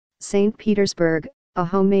Saint Petersburg, a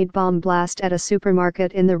homemade bomb blast at a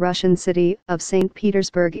supermarket in the Russian city of Saint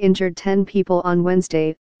Petersburg injured 10 people on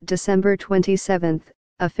Wednesday, December 27,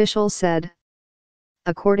 officials said.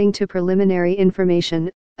 According to preliminary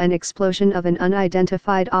information, an explosion of an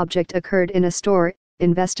unidentified object occurred in a store,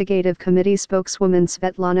 investigative committee spokeswoman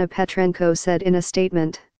Svetlana Petrenko said in a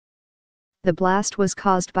statement. The blast was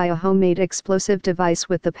caused by a homemade explosive device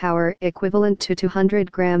with the power equivalent to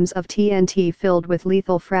 200 grams of TNT filled with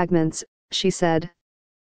lethal fragments, she said.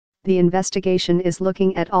 The investigation is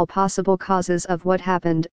looking at all possible causes of what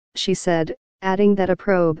happened, she said, adding that a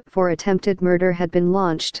probe for attempted murder had been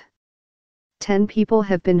launched. 10 people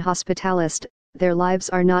have been hospitalized, their lives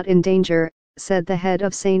are not in danger, said the head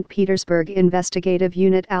of St. Petersburg Investigative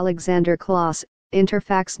Unit Alexander Klaus,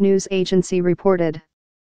 Interfax news agency reported.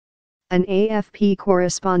 An AFP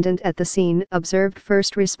correspondent at the scene observed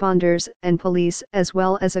first responders and police as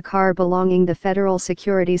well as a car belonging to the Federal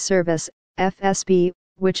Security Service, FSB,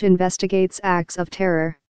 which investigates acts of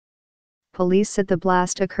terror. Police said the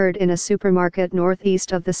blast occurred in a supermarket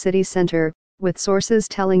northeast of the city center, with sources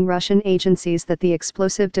telling Russian agencies that the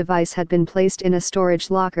explosive device had been placed in a storage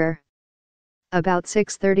locker. About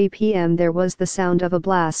 6:30 p.m. there was the sound of a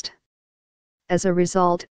blast. As a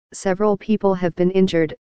result, several people have been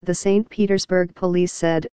injured, the St. Petersburg police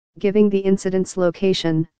said, giving the incident's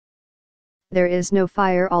location. There is no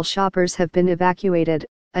fire, all shoppers have been evacuated,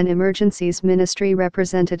 an emergencies ministry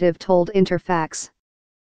representative told Interfax.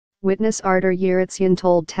 Witness Artur Yeritsyan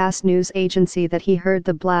told TASS news agency that he heard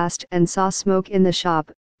the blast and saw smoke in the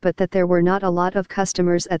shop, but that there were not a lot of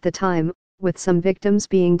customers at the time, with some victims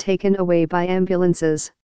being taken away by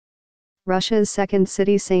ambulances. Russia's second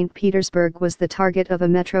city St. Petersburg was the target of a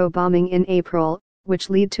metro bombing in April,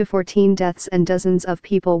 which led to 14 deaths and dozens of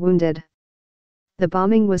people wounded. The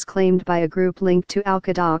bombing was claimed by a group linked to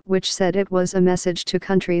Al-Qaeda, which said it was a message to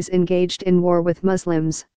countries engaged in war with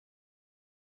Muslims.